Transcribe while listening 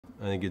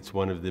I think it's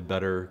one of the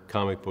better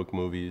comic book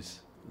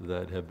movies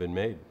that have been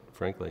made,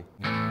 frankly.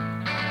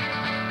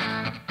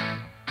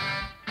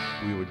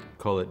 We would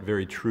call it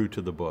very true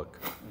to the book.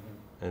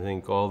 I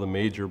think all the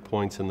major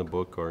points in the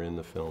book are in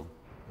the film,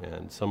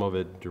 and some of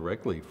it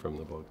directly from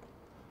the book.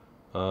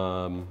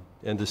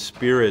 And the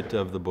spirit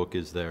of the book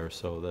is there,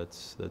 so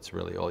that's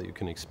really all you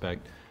can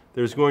expect.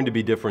 There's going to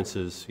be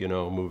differences, you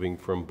know, moving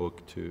from bande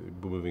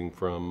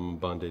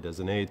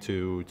dessinée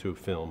to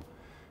film.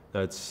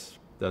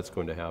 That's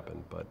going to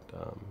happen, but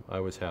I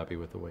was happy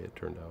with the way it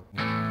turned out.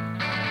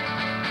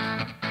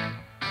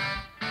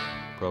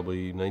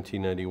 Probably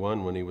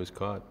 1991, when he was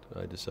caught,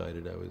 I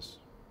decided I was,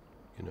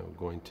 you know,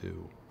 going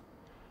to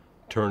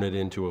turn it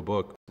into a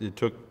book. It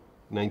took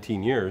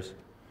 19 years,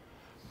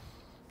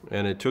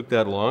 and it took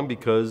that long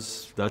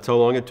because that's how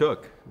long it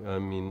took. I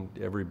mean,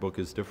 every book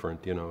is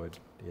different, you know, it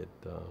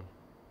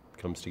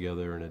comes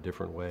together in a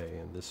different way,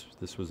 and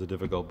this was a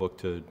difficult book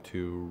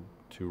to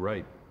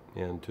write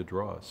and to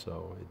draw,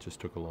 so it just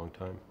took a long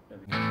time.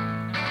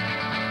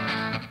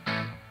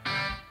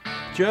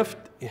 Jeff,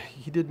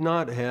 he did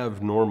not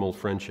have normal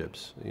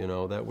friendships, you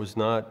know, that was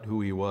not who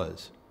he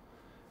was.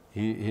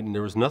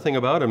 There was nothing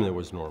about him that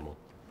was normal.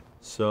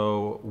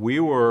 So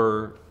we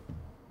were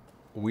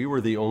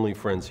the only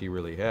friends he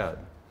really had,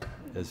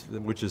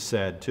 which is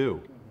sad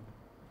too.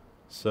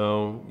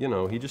 So, you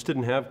know, he just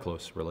didn't have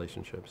close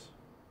relationships.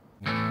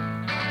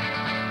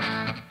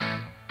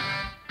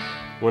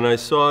 When I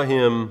saw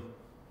him,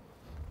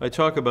 I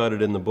talk about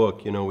it in the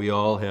book, you know, we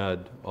all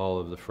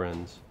of the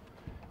friends,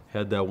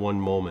 had that one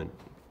moment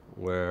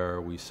where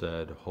we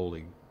said,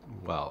 holy,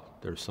 wow,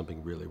 there's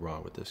something really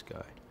wrong with this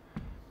guy.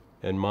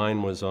 And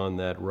mine was on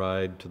that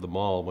ride to the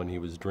mall when he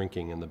was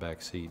drinking in the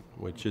back seat,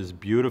 which is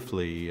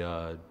beautifully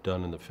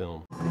done in the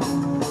film.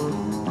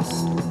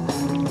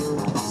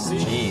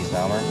 Jeez,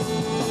 Dahmer.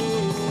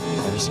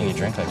 Never seen you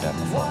drink like that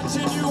before.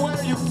 Watching you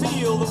where you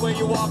feel the way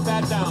you walk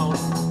that down.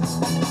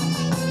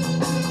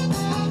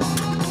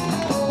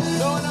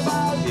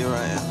 Here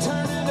I am.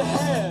 Turning the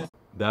head.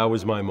 That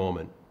was my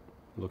moment,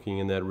 looking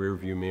in that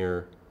rearview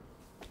mirror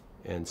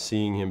and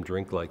seeing him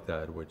drink like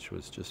that, which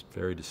was just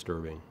very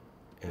disturbing.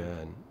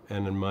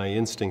 And my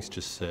instincts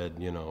just said,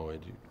 you know,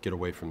 get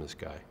away from this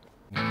guy.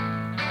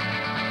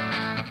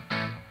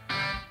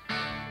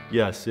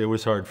 Yes, it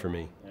was hard for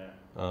me. Yeah.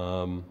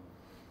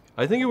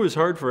 I think it was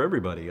hard for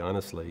everybody,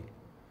 honestly.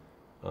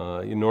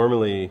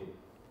 Normally,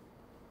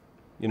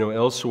 you know,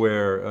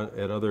 elsewhere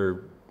at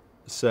other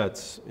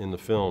sets in the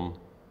film,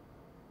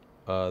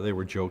 they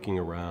were joking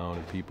around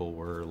and people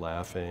were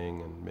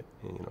laughing, and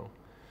you know,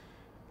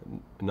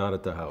 not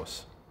at the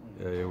house.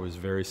 It was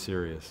very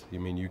serious. I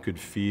mean, you could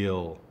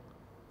feel,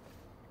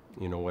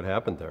 you know, what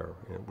happened there,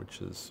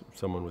 which is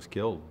someone was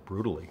killed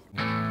brutally.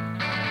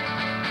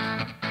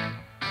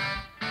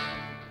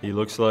 He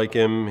looks like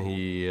him.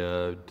 He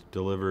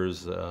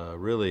delivers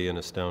really an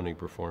astounding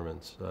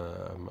performance.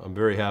 I'm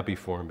very happy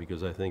for him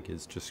because I think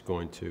it's just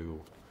going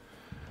to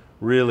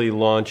really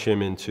launch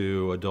him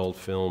into adult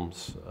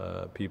films.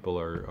 People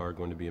are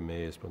going to be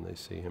amazed when they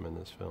see him in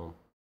this film.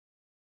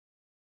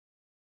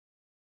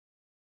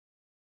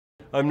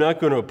 I'm not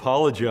going to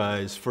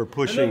apologize for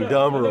pushing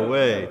Dahmer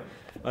away.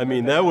 I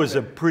mean, that was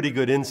a pretty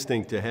good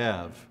instinct to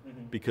have,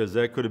 because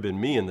that could have been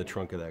me in the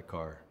trunk of that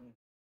car.